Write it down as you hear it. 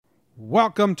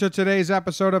Welcome to today's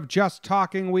episode of Just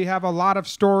Talking. We have a lot of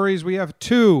stories. We have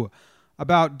 2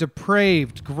 about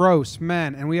depraved, gross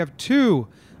men, and we have 2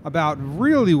 about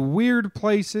really weird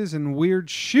places and weird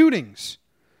shootings.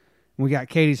 And we got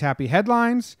Katie's happy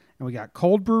headlines, and we got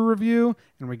cold brew review,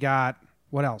 and we got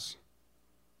what else?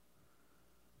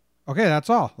 Okay,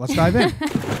 that's all. Let's dive in.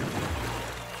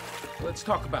 Let's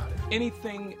talk about it.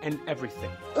 Anything and everything.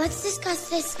 Let's discuss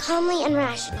this calmly and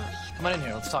rationally. Come on in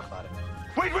here. Let's talk about it.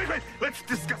 Wait. Let's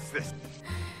discuss this.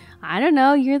 I don't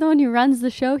know. You're the one who runs the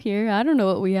show here. I don't know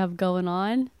what we have going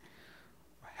on.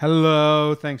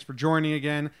 Hello. Thanks for joining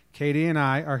again. Katie and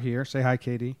I are here. Say hi,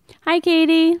 Katie. Hi,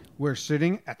 Katie. We're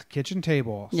sitting at the kitchen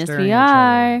table. Yes, staring we at each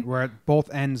are. other. We're at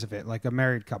both ends of it, like a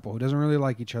married couple who doesn't really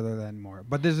like each other anymore.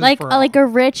 But this is Like for a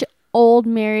rich old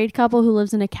married couple who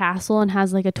lives in a castle and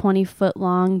has like a 20-foot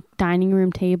long dining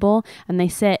room table, and they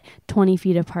sit 20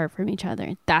 feet apart from each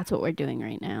other. That's what we're doing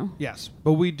right now. Yes,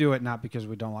 but we do it not because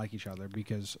we don't like each other,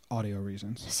 because audio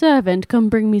reasons. Servant, come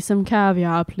bring me some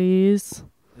caviar, please.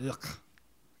 Ugh.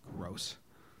 Gross.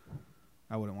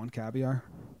 I wouldn't want caviar.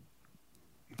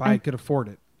 If I could afford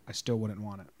it, I still wouldn't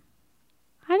want it.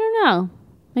 I don't know.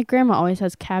 My grandma always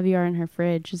has caviar in her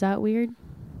fridge. Is that weird?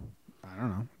 I don't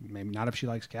know. Maybe not if she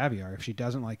likes caviar. If she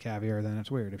doesn't like caviar, then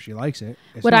it's weird. If she likes it,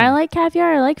 it's Would normal. I like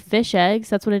caviar? I like fish eggs.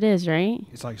 That's what it is, right?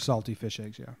 It's like salty fish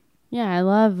eggs, yeah. Yeah, I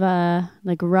love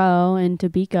like roe and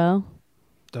tobacco.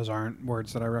 Those aren't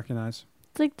words that I recognize.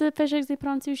 It's like the fish eggs they put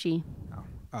on sushi.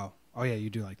 Oh yeah, you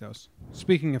do like those.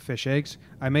 Speaking of fish eggs,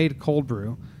 I made cold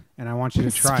brew, and I want you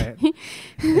to try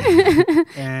it.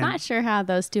 And Not sure how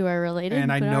those two are related.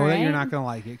 And I but know all that you're right. not going to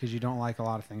like it because you don't like a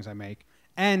lot of things I make.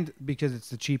 And because it's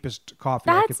the cheapest coffee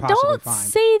I could That's possibly don't find.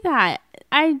 say that.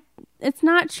 It's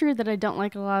not true that I don't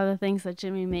like a lot of the things that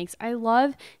Jimmy makes. I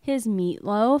love his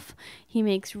meatloaf. He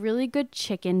makes really good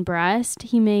chicken breast.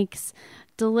 He makes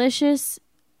delicious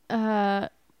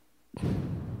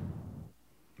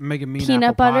Make a mean peanut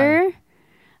apple pie. butter,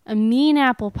 a mean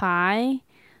apple pie.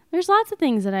 There's lots of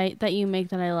things that you make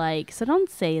that I like. So don't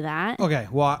say that. Okay,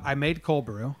 well, I made cold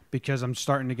brew because I'm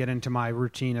starting to get into my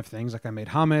routine of things. Like I made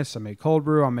hummus, I made cold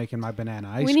brew, I'm making my banana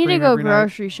ice cream. We need to go every night.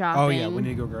 grocery shopping. Oh, yeah, we need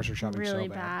to go grocery shopping really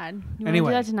so bad. You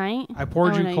Anyway, want to do that tonight? I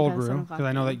poured Oh, you no, cold have brew 7 because o'clock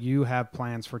I know game. that you have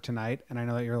plans for tonight, and I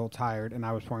know that you're a little tired, and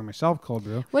I was pouring myself cold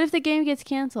brew. What if the game gets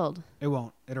canceled? It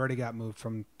won't. It already got moved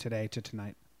from today to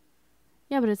tonight.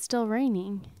 Yeah, but it's still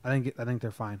raining. I think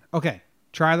they're fine. Okay,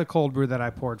 try the cold brew that I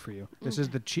poured for you. This is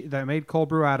that I made cold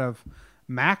brew out of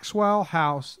Maxwell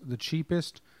House, the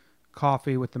cheapest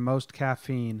coffee with the most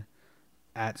caffeine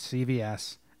at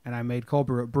CVS, and I made cold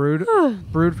brew. It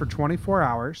brewed for 24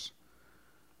 hours.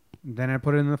 Then I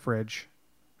put it in the fridge.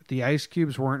 The ice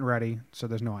cubes weren't ready, so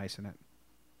there's no ice in it.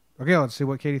 Okay, let's see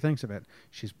what Katie thinks of it.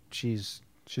 She's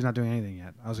not doing anything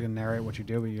yet. I was going to narrate what you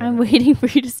do, but you I'm haven't. waiting for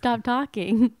you to stop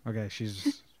talking. Okay,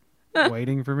 she's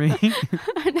waiting for me. No,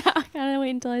 I gotta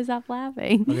wait until I stop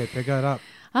laughing. Okay, pick that up.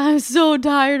 I'm so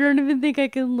tired. I don't even think I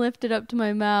can lift it up to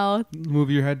my mouth. Move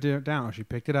your head down. She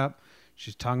picked it up.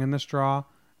 She's tongue in the straw.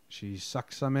 She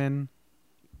sucks some in.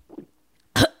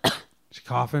 She's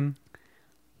coughing.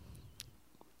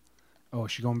 Oh,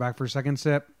 is she going back for a second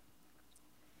sip?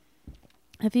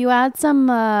 If you add some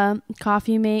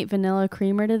Coffee Mate vanilla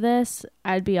creamer to this,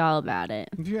 I'd be all about it.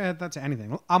 If you add that to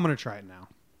anything, well, I'm going to try it now.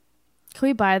 Can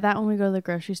we buy that when we go to the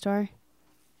grocery store?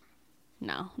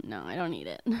 No, I don't need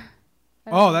it.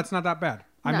 Oh, that's not that bad.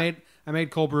 No. I made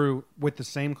cold brew with the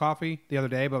same coffee the other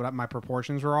day, but my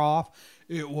proportions were all off.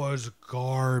 It was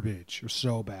garbage. It was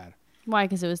so bad. Why?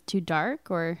 Because it was too dark,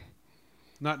 or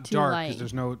Not Too dark light.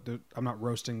 because I'm not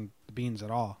roasting the beans at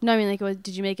all. no? I mean, like,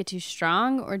 did you make it too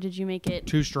strong, or did you make it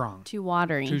Too strong. too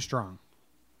watery? Too strong.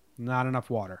 Not enough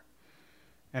water.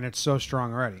 And it's so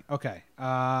strong already. Okay.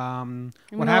 I'm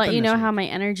What gonna happened let you know this how week? my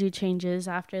energy changes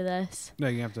after this. No,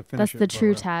 you have to finish That's it. the for true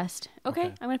real. test. Okay,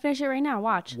 Okay. I'm gonna finish it right now.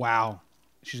 Watch. Wow.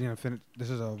 She's going to finish. This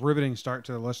is a riveting start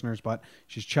to the listeners, but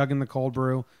she's chugging the cold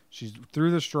brew. She's through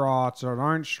the straw. It's an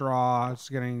orange straw. It's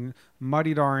getting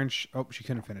muddied orange. Oh, she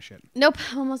couldn't finish it. Nope,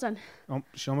 I'm almost done. Oh,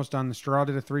 she's almost done. The straw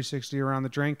did a 360 around the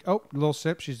drink. Oh, a little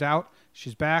sip. She's out.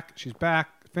 She's back. She's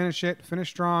back. Finish it. Finish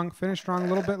strong. Finish strong. A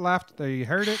little bit left. There, you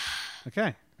heard it.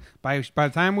 Okay. By the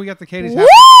time we get the Katie's happy,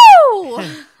 Woo!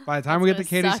 by the time we get the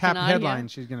Katie's happy headline,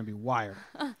 she's going to be wired.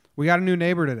 We got a new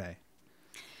neighbor today.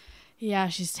 Yeah,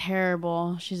 she's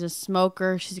terrible. She's a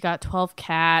smoker. She's got 12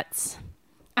 cats.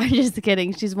 I'm just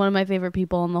kidding. She's one of my favorite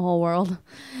people in the whole world.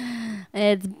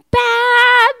 It's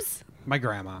Babs. My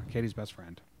grandma, Katie's best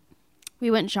friend.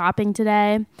 We went shopping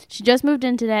today. She just moved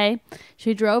in today.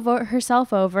 She drove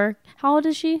herself over. How old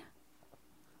is she?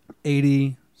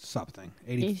 80 something.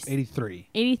 83.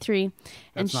 83.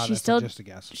 And That's she still just a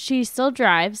guess. she still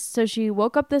drives. So she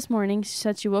woke up this morning. She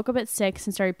said she woke up at 6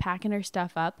 and started packing her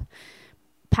stuff up.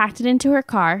 Packed it into her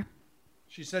car.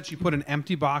 She said she put an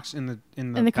empty box in the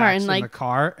car and, in like, the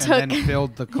car and then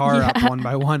filled the car up one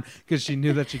by one because she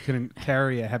knew that she couldn't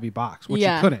carry a heavy box, which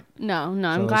she couldn't. No, So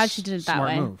I'm glad she did it that smart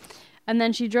way. move. And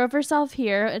then she drove herself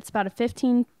here. It's about a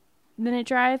 15-minute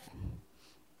drive.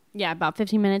 Yeah, about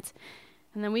 15 minutes.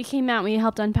 And then we came out. We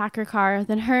helped unpack her car.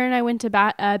 Then her and I went to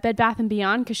Bed Bath &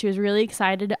 Beyond because she was really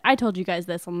excited. I told you guys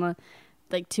this on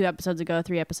the 3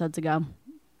 episodes ago.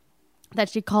 That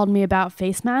she called me about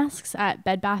face masks at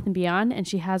Bed Bath & Beyond, and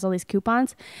she has all these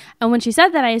coupons. And when she said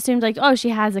that, I assumed she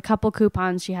has a couple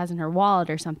coupons she has in her wallet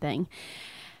or something.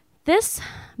 This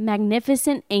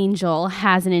magnificent angel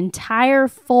has an entire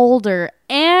folder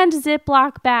and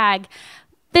Ziploc bag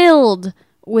filled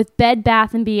with Bed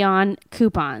Bath & Beyond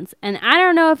coupons. And I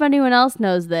don't know if anyone else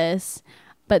knows this,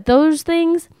 but those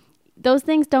things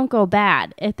don't go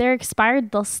bad. If they're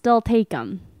expired, they'll still take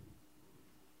them.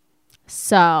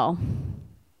 So,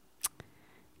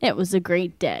 it was a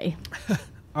great day.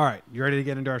 All right. You ready to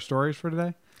get into our stories for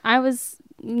today?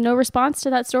 No response to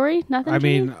that story? Nothing? I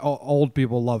mean, old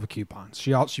people love coupons.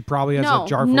 She probably has a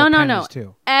jar full of pennies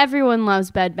too. Everyone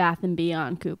loves Bed Bath &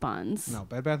 Beyond coupons. No,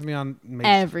 Bed Bath & Beyond makes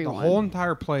Everyone. the whole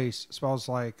entire place smells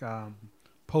like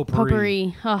potpourri.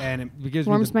 Potpourri. Oh, and it gives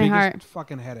me warms the my biggest heart.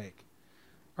 fucking headache.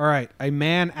 All right. A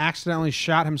man accidentally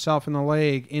shot himself in the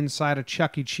leg inside a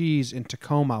Chuck E. Cheese in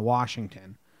Tacoma,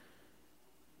 Washington.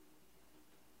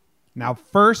 Now,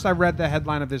 first I read the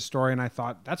headline of this story and I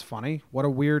thought, that's funny. What a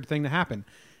weird thing to happen.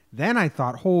 Then I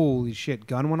thought, holy shit,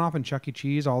 gun went off in Chuck E.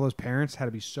 Cheese. All those parents had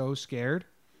to be so scared.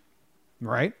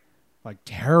 Right? Like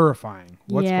terrifying.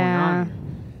 What's going on here?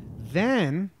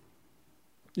 Then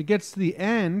it gets to the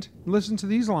end. Listen to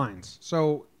these lines.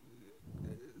 So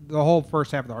the whole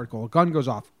first half of the article, a gun goes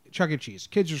off, Chuck E. Cheese,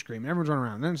 kids are screaming, everyone's running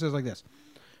around. And then it says like this: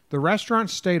 the restaurant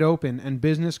stayed open and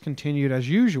business continued as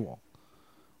usual.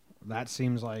 That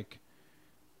seems like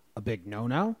a big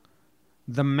no-no.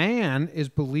 The man is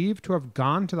believed to have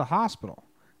gone to the hospital.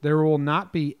 There will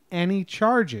not be any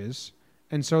charges,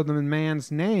 and so the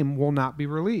man's name will not be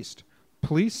released.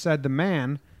 Police said the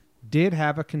man did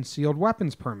have a concealed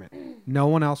weapons permit. No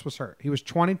one else was hurt. He was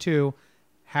 22,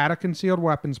 had a concealed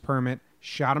weapons permit,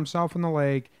 shot himself in the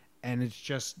leg, and it's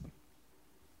just,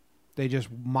 they just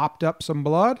mopped up some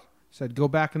blood, said go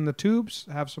back in the tubes,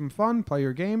 have some fun, play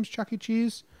your games, Chuck E.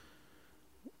 Cheese,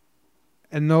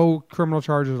 and no criminal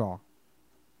charges at all.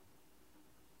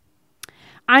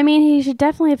 I mean, he should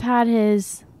definitely have had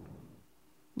his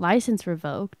license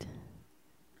revoked.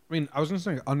 I mean, I was going to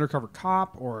say undercover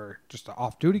cop or just an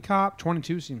off-duty cop.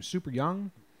 22 seems super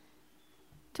young.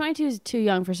 22 is too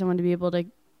young for someone to be able to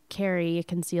carry a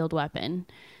concealed weapon.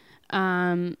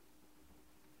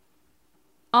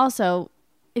 Also,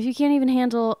 if you can't even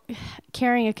handle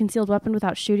carrying a concealed weapon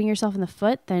without shooting yourself in the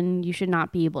foot, then you should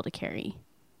not be able to carry.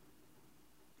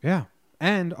 Yeah.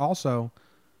 And also,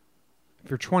 if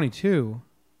you're 22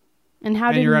 and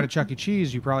you're at a Chuck E.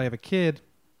 Cheese, you probably have a kid.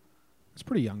 It's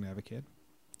pretty young to have a kid.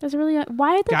 That's really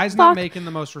why the guy's fuck? Not making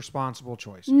the most responsible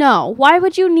choice. No, why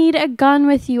would you need a gun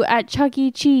with you at Chuck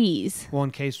E. Cheese? Well,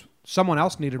 in case someone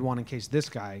else needed one, in case this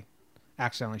guy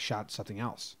accidentally shot something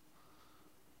else.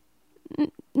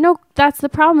 No, that's the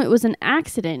problem. It was an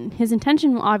accident. His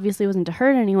intention obviously wasn't to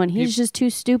hurt anyone. He's just too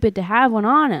stupid to have one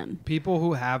on him. People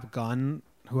who have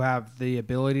the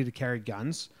ability to carry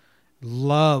guns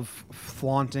love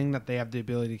flaunting that they have the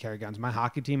ability to carry guns. My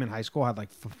hockey team in high school had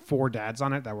like 4 dads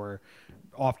on it that were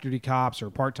off-duty cops or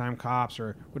part-time cops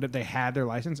or whatever. They had their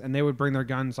license and they would bring their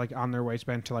guns like on their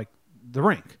waistband to like the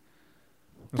rink.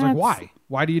 It's like, why?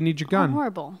 Why do you need your gun?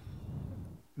 Horrible.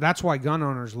 That's why gun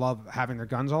owners love having their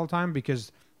guns all the time,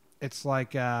 because it's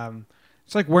like wearing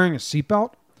a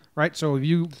seatbelt, right? So if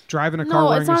you drive in a car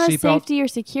wearing a seatbelt, it's not a safety or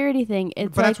security thing.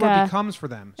 It's but that's what it becomes for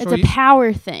them. It's a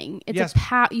power thing. It's yes,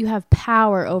 you have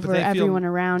power over everyone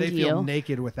around you. They feel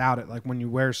naked without it. Like when you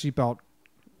wear a seatbelt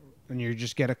and you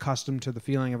just get accustomed to the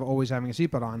feeling of always having a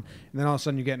seatbelt on, and then all of a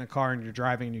sudden you get in a car and you're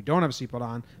driving and you don't have a seatbelt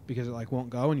on because it like won't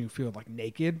go and you feel like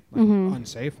naked, like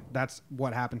unsafe. That's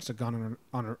what happens to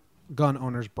gun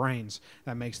owners' brains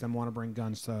that makes them want to bring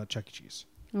guns to Chuck E. Cheese.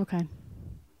 Okay.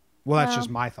 Well, that's just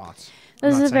my thoughts.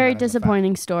 This is a very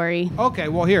disappointing story. Okay,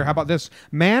 well, here, how about this?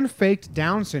 Man faked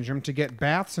Down syndrome to get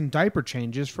baths and diaper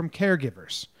changes from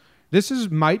caregivers.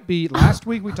 Might be, last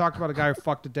week we talked about a guy who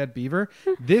fucked a dead beaver.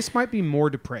 This might be more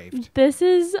depraved. This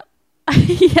is,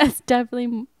 yes,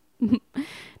 definitely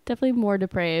more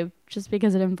depraved, just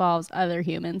because it involves other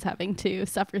humans having to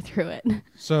suffer through it.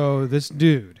 So this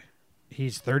dude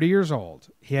He's 30 years old.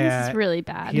 This is really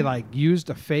bad. He like used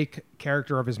a fake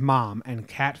character of his mom and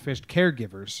catfished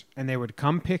caregivers, and they would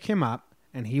come pick him up,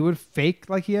 and he would fake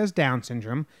like he has Down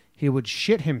syndrome. He would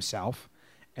shit himself,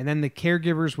 and then the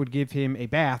caregivers would give him a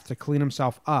bath to clean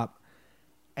himself up,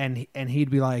 and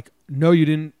he'd be like, "No, you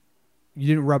didn't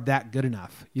rub that good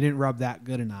enough. You didn't rub that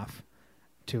good enough,"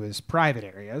 to his private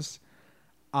areas.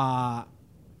 All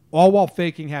while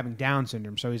faking having Down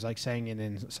syndrome. So he's like saying it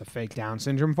in a fake Down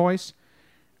syndrome voice.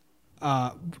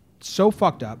 So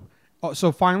fucked up.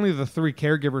 So finally the 3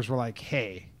 caregivers were like,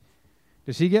 "Hey,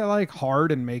 does he get like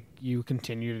hard and make you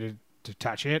continue to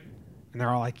touch it?" And they're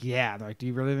all like, "Yeah." They're like, "Do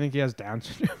you really think he has Down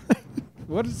syndrome?"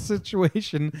 What is the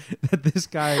situation that this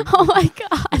guy... Oh my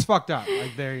God. It's fucked up.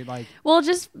 Like they're like... Well,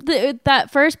 just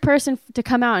that first person to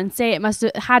come out and say it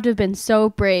had to have been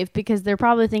so brave, because they're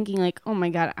probably thinking like, oh my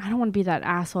God, I don't want to be that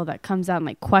asshole that comes out and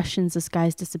like questions this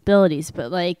guy's disabilities,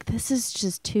 but like this is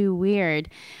just too weird.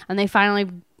 And they finally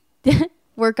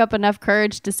work up enough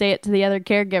courage to say it to the other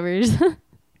caregivers.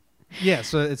 Yeah,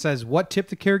 so it says, what tipped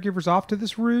the caregivers off to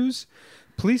this ruse?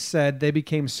 Police said they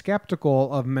became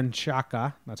skeptical of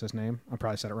Menchaca, that's his name, I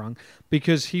probably said it wrong,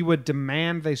 because he would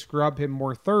demand they scrub him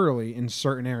more thoroughly in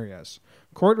certain areas.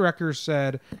 Court records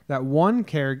said that one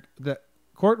caregiver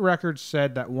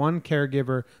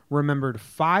remembered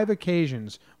 5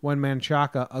 occasions when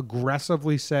Menchaca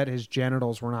aggressively said his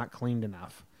genitals were not cleaned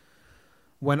enough.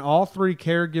 When all 3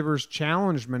 caregivers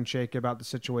challenged Menchaca about the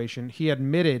situation, he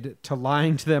admitted to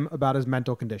lying to them about his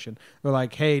mental condition. They're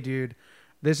like, "Hey, dude,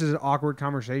 this is an awkward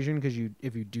conversation because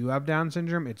if you do have Down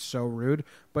syndrome, it's so rude.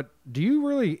 But do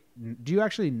you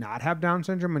actually not have Down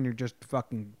syndrome when you're just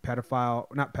fucking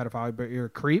not pedophile, but you're a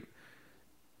creep?"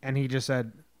 And he just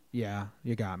said, "Yeah,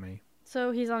 you got me."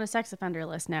 So he's on a sex offender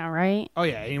list now, right? Oh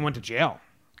yeah, he went to jail.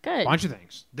 Good. A bunch of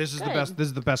things. This is Good. the best. This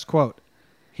is the best quote.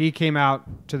 He came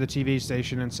out to the TV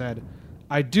station and said,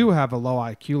 "I do have a low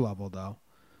IQ level, though.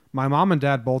 My mom and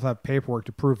dad both have paperwork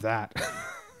to prove that."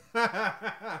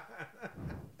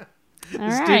 All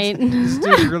right. This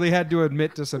dude really had to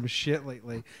admit to some shit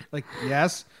lately. Like,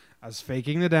 yes, I was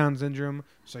faking the Down syndrome,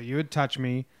 so you would touch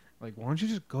me. Like, why don't you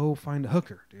just go find a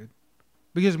hooker, dude?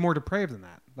 Because more depraved than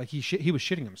that. Like, he was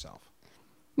shitting himself.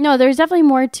 No, there's definitely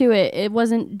more to it. It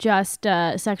wasn't just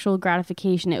sexual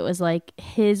gratification. It was like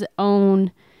his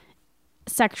own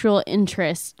sexual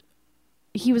interest.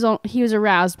 He was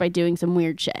aroused by doing some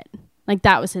weird shit. Like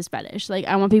that was his fetish. Like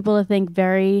I want people to think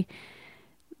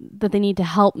that they need to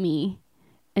help me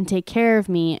and take care of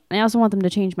me. And I also want them to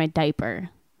change my diaper.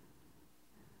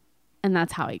 And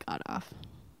that's how he got off.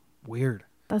 Weird.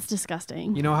 That's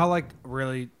disgusting. You know how like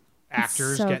really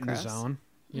actors so get in gross. the zone?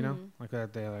 You know, like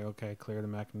that they're like, okay, clear the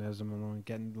mechanism and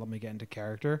let me get into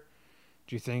character.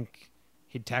 Do you think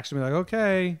he'd text me like,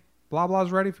 okay, blah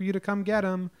blah's ready for you to come get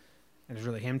him, and it's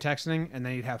really him texting, and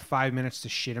then he'd have 5 minutes to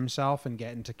shit himself and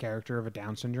get into character of a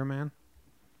Down syndrome man?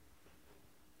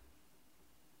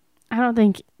 I don't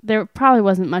think there probably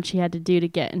wasn't much he had to do to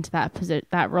get into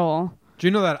that role. Do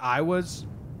you know that I was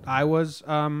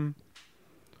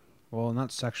well,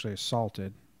 not sexually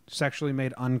assaulted, sexually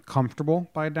made uncomfortable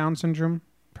by a Down syndrome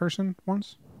person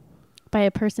once? By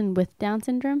a person with Down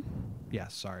syndrome?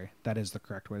 Yes, sorry. That is the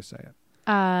correct way to say it.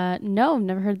 No,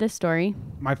 never heard this story.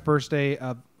 My first day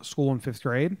of school in 5th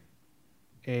grade,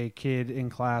 a kid in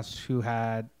class who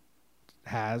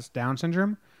has Down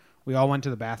syndrome, we all went to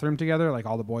the bathroom together, like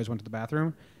all the boys went to the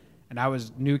bathroom, and I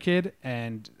was new kid,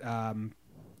 and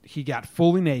he got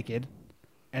fully naked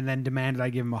and then demanded I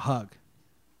give him a hug.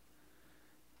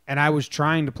 And I was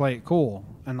trying to play it cool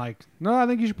and like, "No, I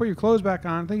think you should put your clothes back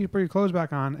on. I think you should put your clothes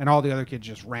back on." And all the other kids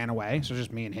just ran away. So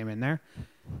just me and him in there.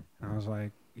 And I was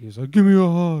like, he was like, "Give me a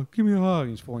hug. Give me a hug."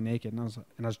 He's fully naked. And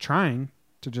I was trying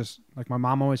to just, like my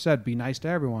mom always said, be nice to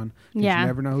everyone. Yeah. You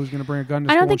never know who's going to bring a gun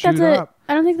to I school don't think and shoot her up.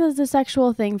 I don't think that's a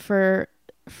sexual thing for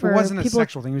It wasn't people. a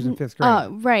sexual thing. He was in 5th grade.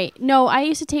 Oh, right. No, I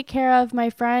used to take care of my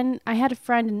friend. I had a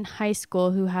friend in high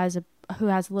school who has a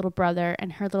little brother,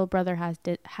 and her little brother has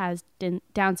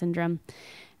Down syndrome,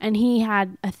 and he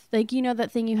had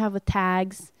that thing you have with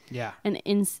tags. Yeah. And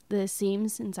in the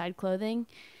seams inside clothing.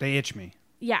 They itch me.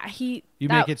 Yeah, You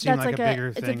make it seem like a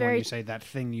bigger thing when you say that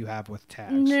thing you have with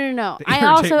tags. No. They I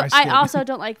irritate my skin. also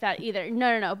don't like that either.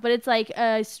 No. But it's like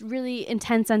a really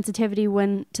intense sensitivity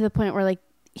to the point where like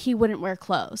he wouldn't wear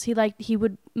clothes. He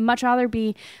would much rather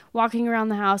be walking around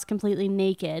the house completely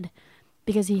naked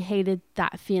because he hated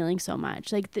that feeling so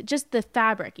much. Like just the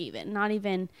fabric, even not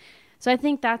even. So I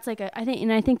think that's I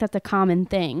think that's a common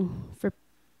thing for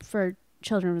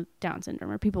children with Down syndrome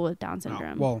or people with Down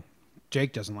syndrome. Well,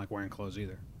 Jake doesn't like wearing clothes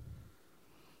either.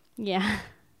 Yeah.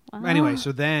 Well. Anyway,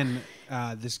 so then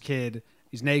this kid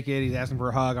He's naked. He's asking for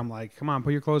a hug. I'm like, come on,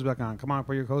 put your clothes back on. Come on,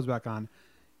 put your clothes back on.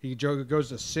 He goes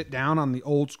to sit down on the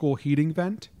old school heating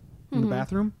vent in the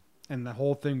bathroom, and the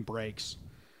whole thing breaks.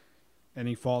 And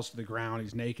he falls to the ground.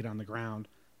 He's naked on the ground.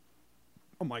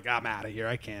 I'm like, I'm out of here.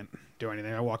 I can't do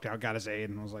anything. I walked out, got his aid,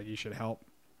 and was like, you should help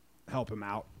him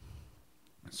out.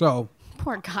 So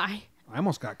Poor guy. I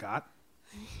almost got.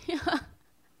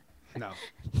 No.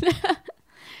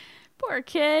 Poor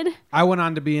kid. I went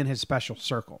on to be in his special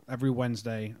circle. Every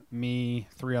Wednesday, me,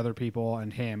 3 other people,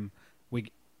 and him,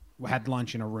 we had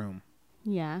lunch in a room.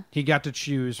 Yeah. He got to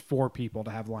choose 4 people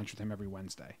to have lunch with him every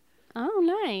Wednesday.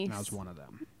 Oh, nice. And I was one of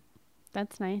them.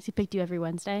 That's nice. He picked you every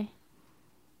Wednesday?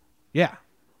 Yeah.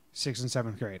 6th and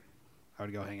 7th grade. I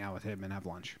would go hang out with him and have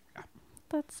lunch. Yeah.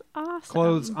 That's awesome.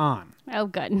 Clothes on. Oh,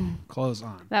 good. Clothes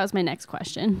on. That was my next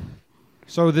question.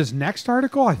 So this next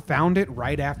article, I found it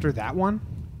right after that one.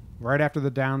 Right after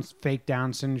the fake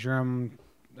Down syndrome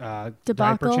Debacle.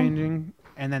 diaper changing.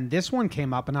 And then this one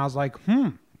came up and I was like,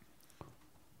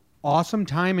 awesome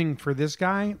timing for this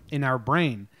guy in our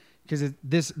brain. Because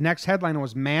this next headline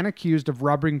was man accused of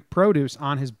rubbing produce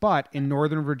on his butt in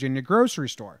Northern Virginia grocery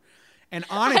store. And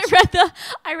on its,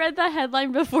 I read the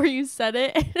headline before you said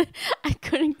it. I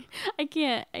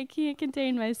can't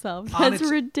contain myself. That's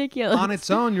ridiculous. On its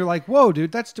own, you're like, whoa,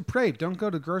 dude, that's depraved. Don't go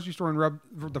to the grocery store and rub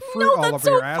the fruit all over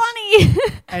your ass. That's so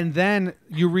funny. And then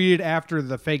you read it after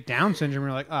the fake Down syndrome,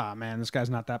 you're like, oh man, this guy's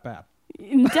not that bad.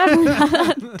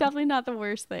 Definitely not the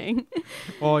worst thing.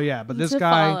 Oh yeah, but this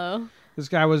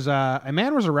guy was a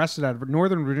man was arrested at a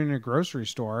Northern Virginia grocery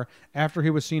store after he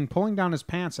was seen pulling down his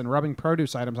pants and rubbing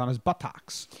produce items on his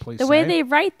buttocks. The way they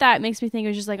write that makes me think it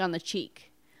was just like on the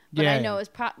cheek. But yeah, I know he's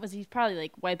probably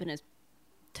like wiping his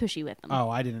tushy with them. Oh,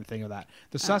 I didn't think of that.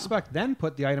 The suspect then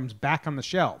put the items back on the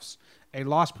shelves. A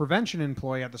loss prevention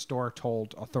employee at the store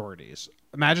told authorities.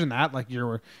 Imagine that, like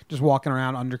you're just walking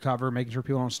around undercover, making sure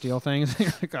people don't steal things.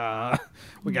 You're like,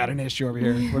 we got an issue over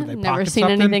here. What, they Never seen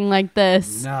anything like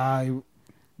this. Nah, he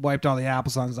wiped all the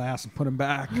apples on his ass and put them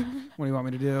back. What do you want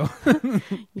me to do?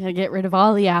 You gotta get rid of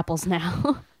all the apples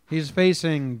now.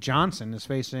 Johnson is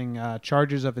facing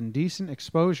charges of indecent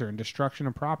exposure and destruction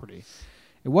of property.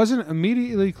 It wasn't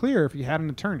immediately clear if he had an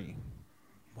attorney.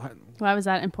 Why was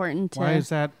that important? Why is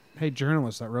that? Hey,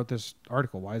 journalist that wrote this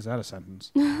article, why is that a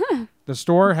sentence? The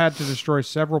store had to destroy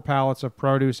several pallets of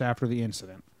produce after the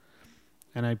incident.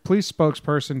 And a police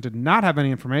spokesperson did not have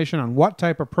any information on what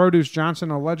type of produce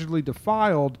Johnson allegedly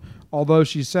defiled, although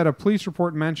she said a police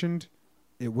report mentioned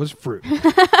it was fruit.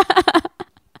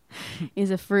 He's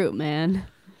a fruit man.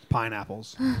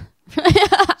 Pineapples.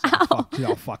 He's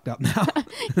all fucked up now.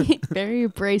 Very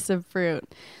abrasive fruit.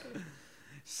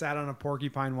 Sat on a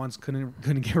porcupine once,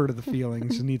 couldn't get rid of the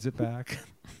feelings, needs it back.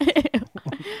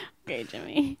 Okay,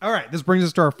 Jimmy. All right, this brings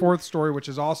us to our 4th story, which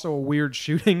is also a weird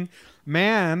shooting.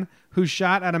 Man who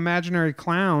shot at imaginary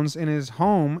clowns in his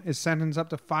home is sentenced up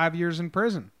to 5 years in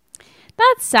prison.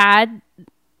 That's sad.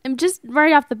 I'm just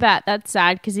right off the bat, that's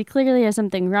sad because he clearly has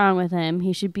something wrong with him.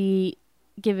 He should be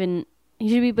given. He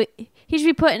should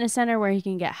be put in a center where he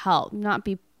can get help, not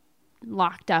be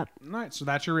locked up. All right, so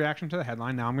that's your reaction to the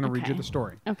headline. Now I'm going to read you the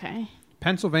story. Okay.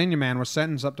 Pennsylvania man was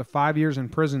sentenced up to 5 years in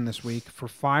prison this week for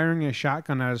firing a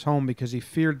shotgun at his home because he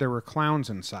feared there were clowns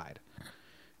inside.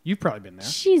 You've probably been there.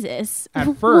 Jesus.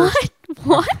 At first,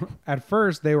 What? At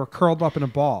first, they were curled up in a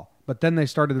ball, but then they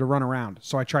started to run around,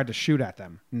 so I tried to shoot at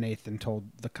them, Nathan told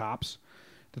the cops.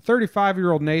 The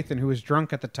 35-year-old Nathan, who was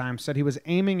drunk at the time, said he was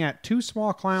aiming at 2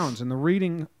 small clowns in the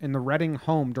Reading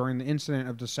home during the incident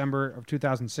of December of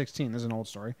 2016. This is an old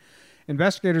story.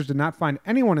 Investigators did not find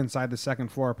anyone inside the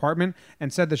second-floor apartment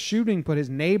and said the shooting put his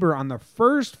neighbor on the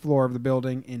first floor of the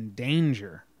building in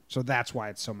danger. So that's why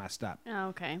it's so messed up. Oh,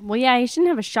 okay. Well, yeah, he shouldn't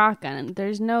have a shotgun.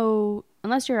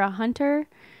 Unless you're a hunter,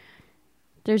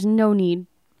 there's no need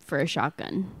for a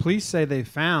shotgun. Police say they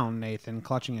found Nathan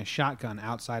clutching a shotgun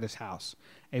outside his house.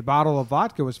 A bottle of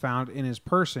vodka was found in his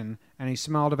person, and he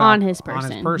smelled of on his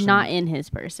person, not in his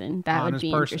person. That would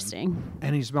be interesting.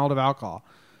 And he smelled of alcohol.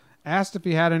 Asked if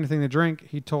he had anything to drink,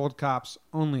 he told cops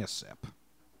only a sip.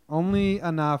 Only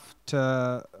enough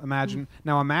to imagine.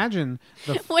 Now imagine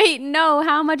Wait, no.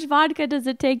 How much vodka does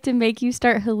it take to make you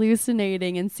start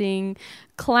hallucinating and seeing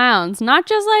clowns? Not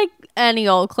just like any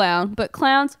old clown, but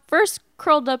clowns first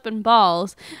curled up in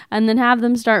balls and then have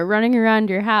them start running around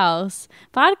your house.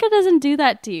 Vodka doesn't do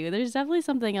that to you. There's definitely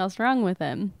something else wrong with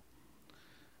him.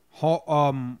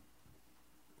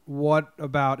 What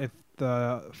about if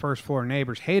the first floor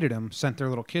neighbors hated him, sent their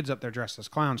little kids up there dressed as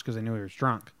clowns because they knew he was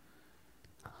drunk?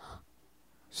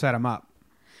 Set him up.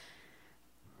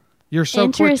 You're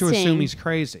so quick to assume he's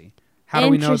crazy. How do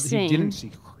we know that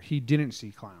he didn't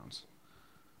see clowns?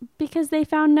 Because they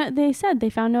said they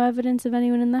found no evidence of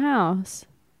anyone in the house.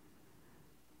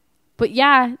 But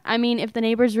yeah, I mean, if the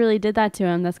neighbors really did that to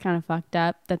him, that's kind of fucked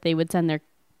up that they would send their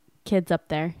kids up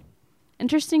there.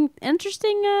 Interesting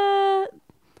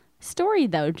story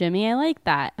though, Jimmy. I like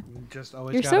that.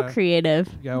 You're so creative.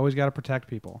 You always got to protect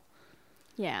people.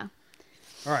 Yeah.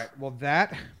 All right. Well,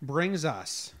 that brings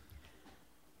us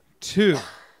to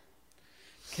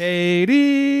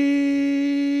Katie's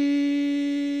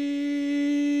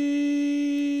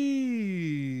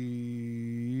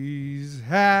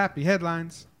happy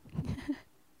headlines.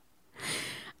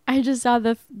 I just saw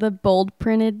the bold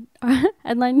printed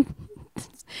headline.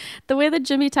 The way that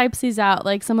Jimmy types these out,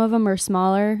 like some of them are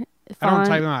smaller. I don't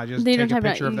type them out. I just take a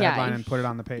picture of the headline and put it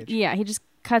on the page. Yeah, he just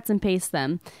cuts and pastes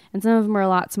them. And some of them are a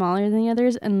lot smaller than the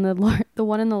others. And the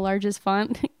one in the largest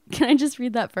font, can I just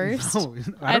read that first? No,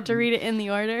 I have to read it in the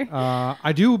order.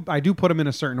 I do put them in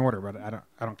a certain order, but I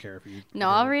don't care if you. No,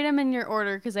 I'll read them in your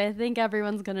order because I think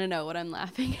everyone's going to know what I'm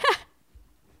laughing at.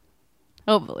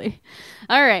 Hopefully.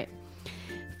 All right.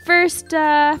 First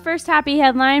happy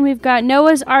headline, we've got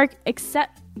Noah's Ark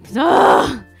except...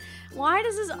 Ugh! Why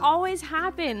does this always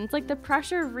happen? It's like the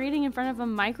pressure of reading in front of a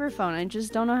microphone. I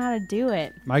just don't know how to do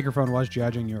it. Microphone was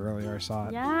judging you earlier. I saw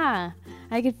it. Yeah,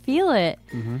 I could feel it.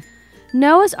 Mm-hmm.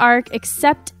 Noah's Ark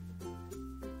except...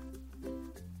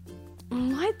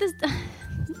 What this?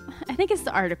 I think it's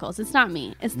the articles. It's not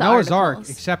me. It's the Noah's articles.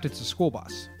 Ark except it's a school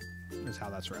bus is how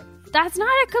that's read. That's not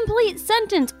a complete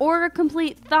sentence or a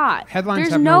complete thought. Headlines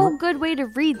There's have no good way to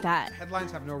read that.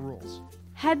 Headlines have no rules.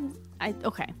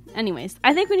 Okay. Anyways,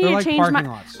 I think we need to change my.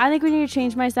 Lots. I think we need to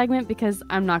change my segment because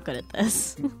I'm not good at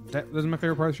this. This is my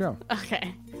favorite part of the show.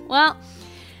 Okay. Well,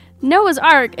 Noah's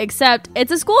Ark, except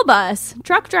it's a school bus.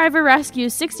 Truck driver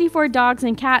rescues 64 dogs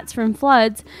and cats from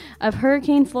floods of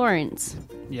Hurricane Florence.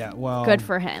 Yeah. Well. Good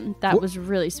for him. That was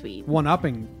really sweet.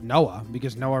 One-upping Noah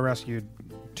because Noah rescued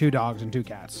 2 dogs and 2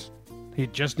 cats. He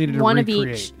just needed to one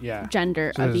recreate. of each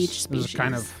gender of each species. This is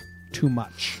kind of too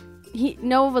much.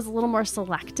 Noah was a little more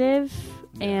selective,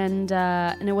 and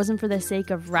it wasn't for the sake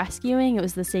of rescuing. It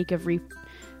was the sake of for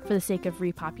the sake of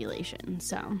repopulation.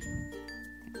 So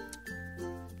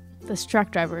this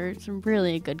truck driver is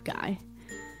really a good guy.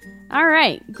 All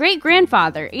right, great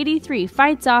grandfather 83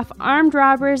 fights off armed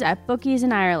robbers at bookies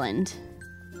in Ireland.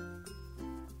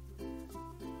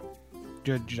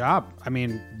 Good job. I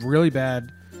mean, really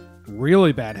bad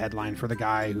headline for the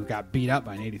guy who got beat up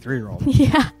by an 83-year-old.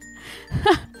 Yeah.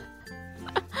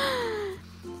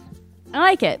 I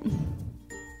like it.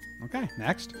 Okay,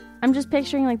 next. I'm just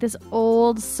picturing like this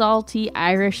old, salty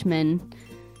Irishman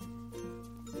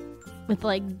with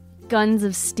like guns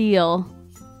of steel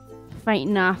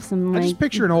fighting off some I just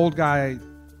picture an old guy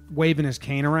waving his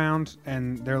cane around,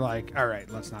 and they're like, all right,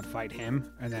 let's not fight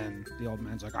him. And then the old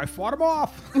man's like, I fought him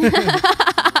off.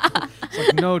 It's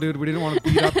like, no, dude, we didn't want to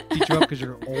beat you up because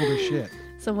you're old as shit.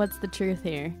 So what's the truth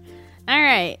here? All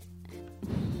right.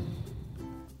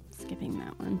 Skipping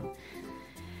that one.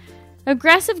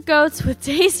 Aggressive goats with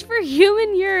taste for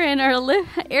human urine are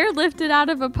airlifted out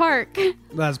of a park.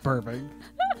 That's perfect.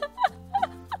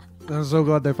 I'm so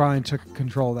glad they finally took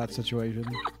control of that situation.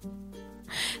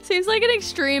 Seems like an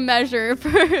extreme measure for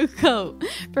a goat,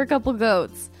 for a couple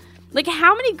goats. Like,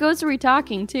 how many goats are we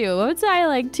talking to? I would say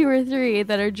like 2 or 3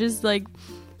 that are just like,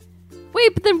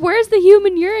 wait, but then where's the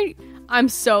human urine? I'm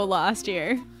so lost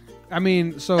here. I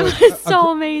mean, so it's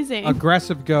so amazing.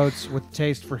 Aggressive goats with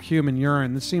taste for human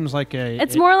urine. This seems like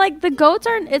It's more like the goats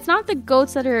aren't. It's not the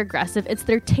goats that are aggressive. It's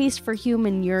their taste for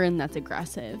human urine that's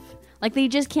aggressive. Like they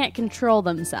just can't control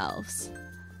themselves.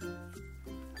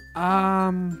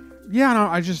 Yeah, no.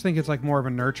 I just think it's like more of a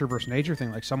nurture versus nature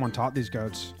thing. Like someone taught these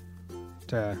goats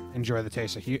to enjoy the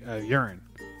taste of urine.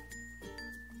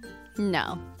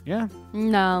 No. Yeah.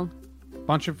 No. A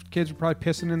bunch of kids were probably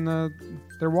pissing in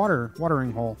their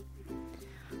watering hole.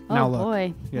 Oh, now look,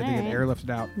 boy. Yeah, they get airlifted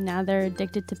out. Now they're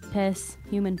addicted to piss,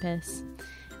 human piss.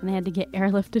 And they had to get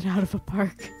airlifted out of a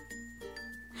park.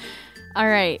 All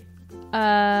right.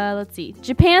 Let's see.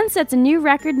 Japan sets a new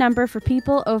record number for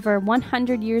people over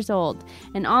 100 years old.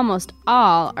 And almost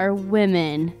all are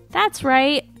women. That's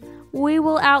right. We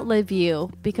will outlive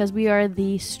you because we are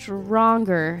the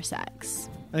stronger sex.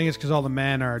 I think it's because all the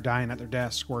men are dying at their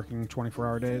desks working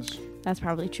 24-hour days. That's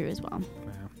probably true as well.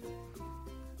 Yeah.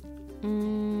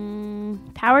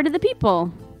 Power to the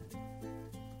people.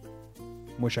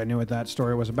 Wish I knew what that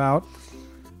story was about,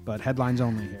 but headlines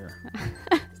only here.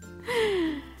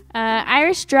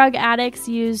 Irish drug addicts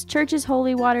use church's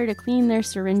holy water to clean their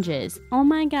syringes. Oh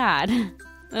my God.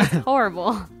 That's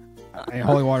horrible. Hey,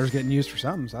 holy water's getting used for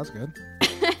something, so that's good.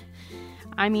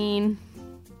 I mean,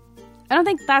 I don't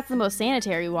think that's the most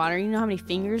sanitary water. You know how many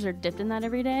fingers are dipped in that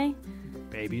every day?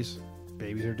 Babies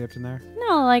are dipped in there.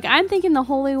 No, like I'm thinking the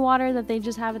holy water that they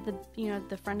just have at the at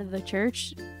the front of the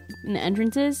church in the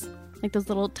entrances, like those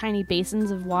little tiny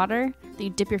basins of water that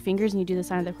you dip your fingers and you do the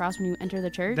sign of the cross when you enter the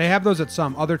church. They have those at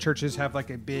some other churches. Have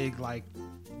like a big like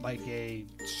a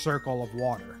circle of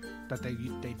water that they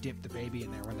dip the baby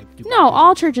in there when they do. No,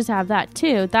 all churches have that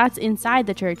too. That's inside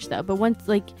the church though. But once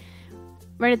like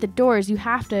right at the doors, you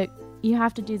have to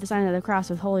do the sign of the cross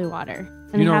with holy water.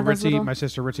 And My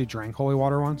sister Ritzy drank holy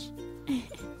water once.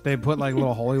 They put like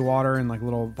little holy water in like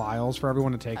little vials for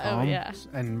everyone to take home. Yeah.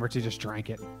 And Ritzy just drank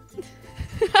it.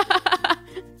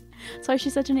 That's why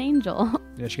she's such an angel.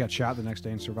 Yeah, she got shot the next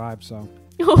day and survived, so.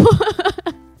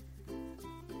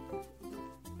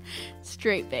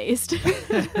 Straight-faced.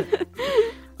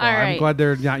 I'm glad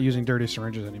they're not using dirty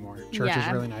syringes anymore. Church is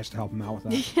Yeah. really nice to help them out with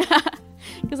that. Yeah,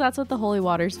 because that's what the holy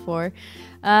water's for.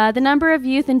 The number of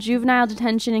youth in juvenile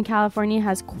detention in California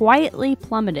has quietly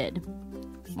plummeted.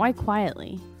 Why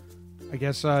quietly? I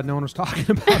guess no one was talking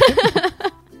about it.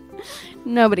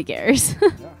 Nobody cares. Yeah,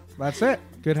 that's it.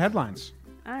 Good headlines.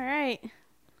 All right.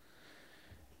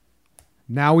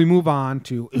 Now we move on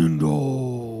to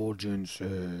indulgences.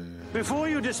 Before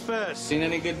you disperse, Seen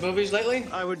any good movies lately?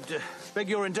 I would beg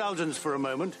your indulgence for a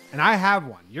moment. And I have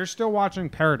one. You're still watching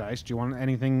Paradise. Do you want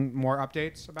anything more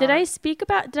updates about Did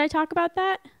it? Did I talk about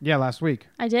that? Yeah, last week.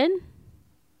 I did?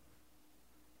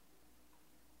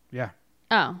 Yeah.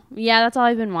 Oh, yeah, that's all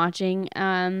I've been watching.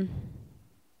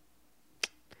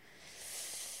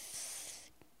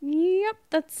 Yep,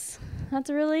 that's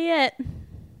really it.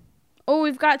 Oh,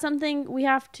 we've got something we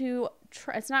have to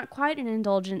try. It's not quite an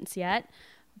indulgence yet,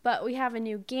 but we have a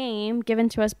new game given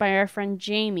to us by our friend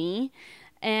Jamie,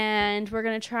 and we're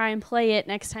going to try and play it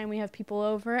next time we have people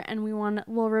over, and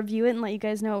we'll review it and let you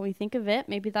guys know what we think of it.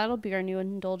 Maybe that'll be our new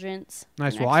indulgence.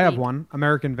 Nice. for Well, next I have week. one.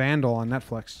 American Vandal on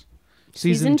Netflix.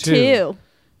 Season 2.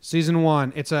 Season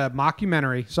 1. It's a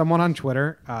mockumentary. Someone on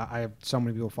Twitter. I have so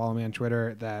many people follow me on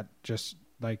Twitter that just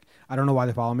like, I don't know why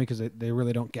they follow me because they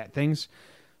really don't get things.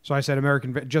 So I said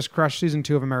just crushed season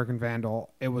 2 of American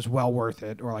Vandal. It was well worth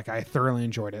it. Or like I thoroughly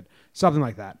enjoyed it. Something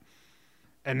like that.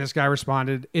 And this guy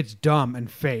responded, it's dumb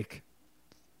and fake.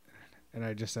 And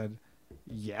I just said,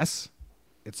 yes,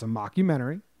 it's a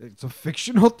mockumentary. It's a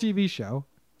fictional TV show.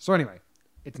 So anyway,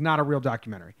 it's not a real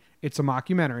documentary. It's a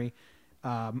mockumentary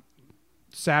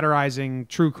satirizing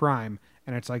true crime.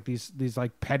 And it's like these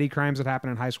like petty crimes that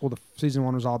happen in high school. The season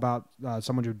 1 was all about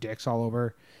someone drew dicks all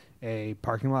over a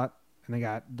parking lot. And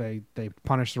they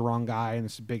punished the wrong guy, and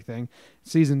it's a big thing.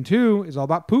 Season 2 is all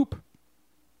about poop.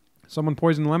 Someone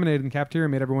poisoned lemonade in the cafeteria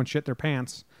and made everyone shit their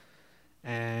pants.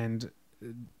 And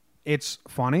it's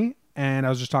funny. And I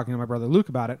was just talking to my brother Luke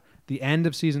about it. The end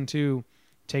of season 2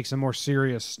 takes a more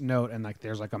serious note, and like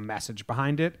there's like a message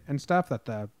behind it and stuff that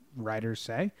the writers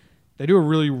say. They do a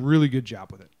really, really good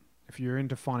job with it. If you're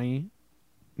into funny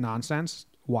nonsense,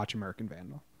 watch American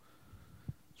Vandal.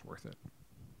 It's worth it.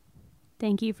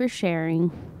 Thank you for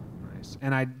sharing. Nice.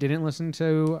 And I didn't listen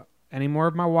to any more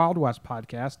of my Wild West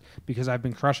podcast because I've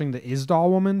been crushing the Isdal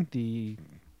Woman, the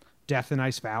Death in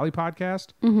Ice Valley podcast.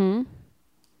 Mm-hmm.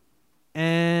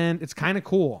 And it's kind of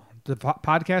cool. The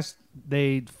podcast,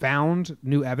 they found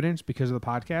new evidence because of the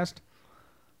podcast,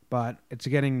 but it's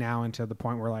getting now into the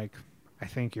point where like, I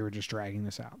think you were just dragging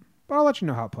this out. But I'll let you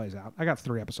know how it plays out. I got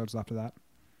 3 episodes left of that.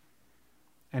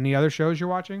 Any other shows you're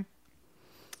watching?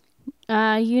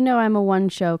 I'm a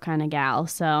one-show kind of gal,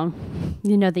 so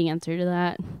you know the answer to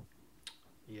that.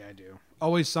 Yeah, I do.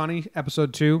 Always Sunny,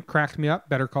 episode 2, cracked me up.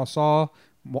 Better Call Saul.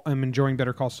 I'm enjoying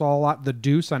Better Call Saul a lot. The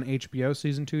Deuce on HBO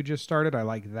season 2 just started. I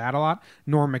like that a lot.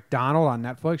 Norm Macdonald on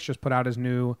Netflix just put out his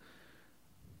new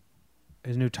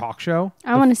talk show.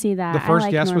 I want to see that. The first I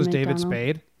like guest Norm was David Macdonald.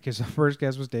 Spade, because the first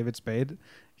guest was David Spade,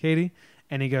 Katie.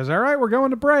 And he goes, all right, we're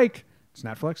going to break. It's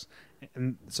Netflix.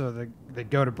 And so they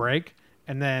go to break,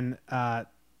 and then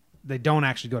they don't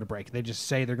actually go to break. They just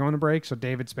say they're going to break. So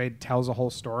David Spade tells a whole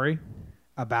story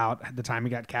about the time he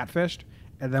got catfished.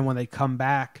 And then when they come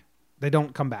back, they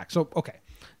don't come back. So, okay.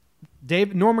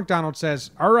 Norm Macdonald says,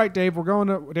 all right,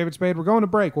 David Spade, we're going to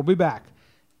break. We'll be back.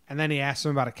 And then he asks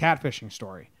him about a catfishing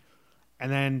story.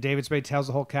 And then David Spade tells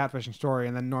the whole catfishing story.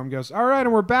 And then Norm goes, all right,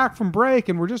 and we're back from break.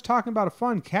 And we're just talking about a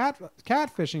fun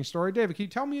catfishing story. David, can you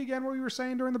tell me again what you were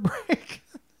saying during the break?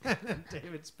 And then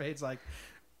David Spade's like,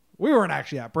 we weren't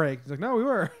actually at break. He's like, no, we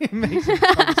were. He makes him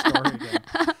tell the story again.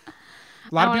 A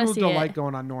lot of people don't like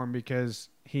going on Norm because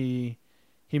he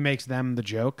makes them the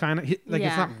joke, kind of. It's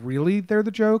not really they're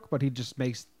the joke, but he just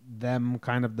makes them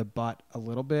kind of the butt a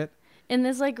little bit. In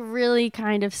this like really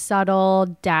kind of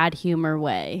subtle dad humor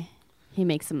way. he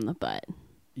makes them look butt.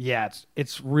 Yeah,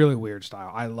 it's really weird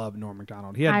style. I love Norm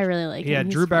Macdonald. I really like He him. had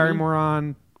He's Drew funny. Barrymore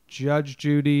on, Judge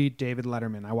Judy, David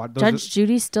Letterman. I watched Judge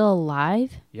Judy's still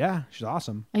alive? Yeah, she's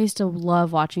awesome. I used to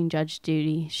love watching Judge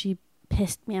Judy. She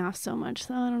pissed me off so much,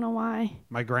 though. I don't know why.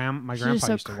 My grandpa so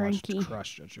used to cranky.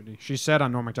 crush Judge Judy. She said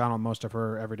on Norm Macdonald most of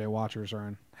her everyday watchers are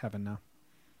in heaven now.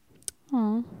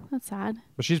 Oh, that's sad.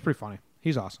 But she's pretty funny.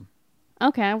 He's awesome.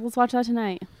 Okay, let's watch that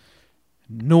tonight.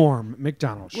 Norm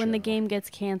Macdonald When the show. game gets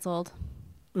canceled.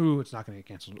 Ooh, it's not going to get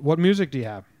canceled. What music do you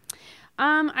have?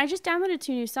 I just downloaded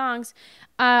 2 new songs.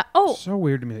 So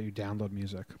weird to me that you download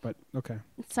music, but okay.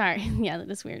 Sorry. Yeah, that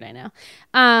is weird, I know.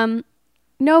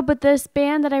 No, but this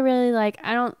band that I really like,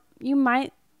 I've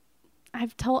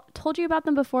told you about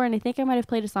them before, and I think I might have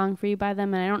played a song for you by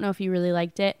them, and I don't know if you really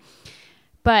liked it.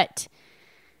 But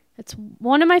it's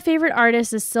one of my favorite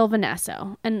artists is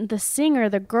Sylvanesso, and the singer,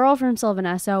 the girl from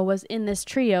Sylvanesso, was in this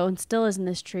trio and still is in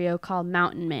this trio called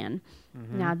Mountain Man.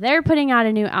 Mm-hmm. Now they're putting out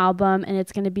a new album, and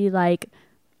it's going to be like,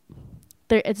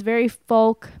 it's very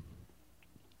folk,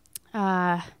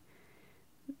 like,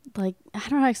 I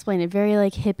don't know how to explain it, very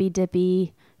like hippy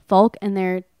dippy folk, and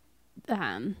they're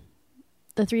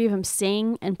the 3 of them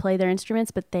sing and play their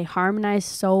instruments, but they harmonize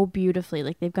so beautifully.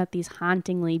 Like, they've got these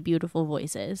hauntingly beautiful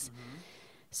voices. Mm-hmm.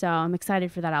 So I'm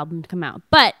excited for that album to come out.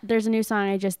 But there's a new song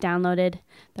I just downloaded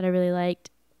that I really liked,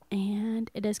 and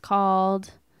it is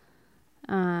called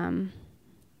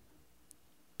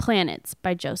Planets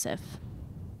by Joseph.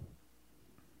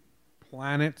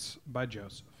 Planets by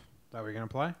Joseph. That what you're going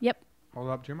to play? Yep. Hold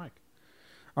it up to your mic.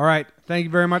 All right. Thank you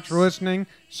very much for listening.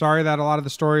 Sorry that a lot of the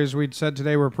stories we'd said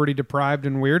today were pretty deprived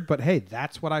and weird, but hey,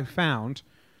 that's what I found.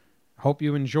 Hope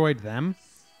you enjoyed them.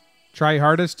 Try your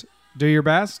hardest. Do your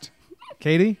best.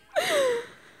 Katie?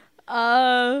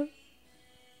 I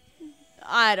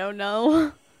don't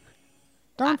know.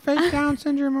 Don't fake Down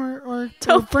syndrome or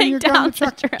Don't bring fake your gun Down to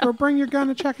Chuck syndrome. or bring your gun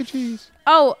to Chuck E. Cheese.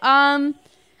 Oh,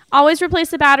 always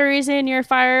replace the batteries in your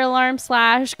fire alarm /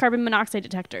 carbon monoxide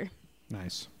detector.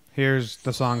 Nice. Here's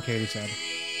the song Katie said.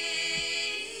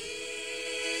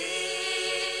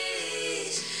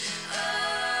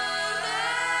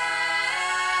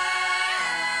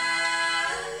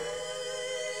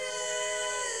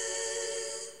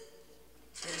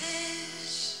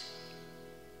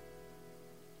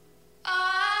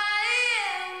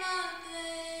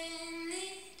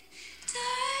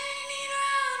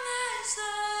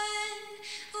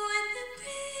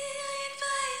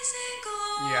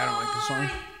 Yeah, I don't like this song.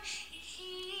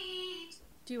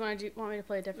 Do you want me to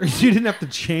play a different one? You didn't have to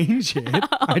change it. No.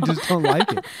 I just don't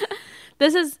like it.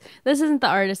 This isn't the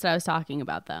artist that I was talking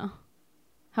about, though.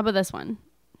 How about this one?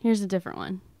 Here's a different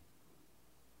one.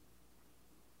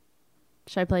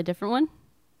 Should I play a different one?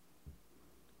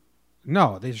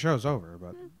 No, the show's over,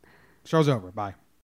 but show's over. Bye.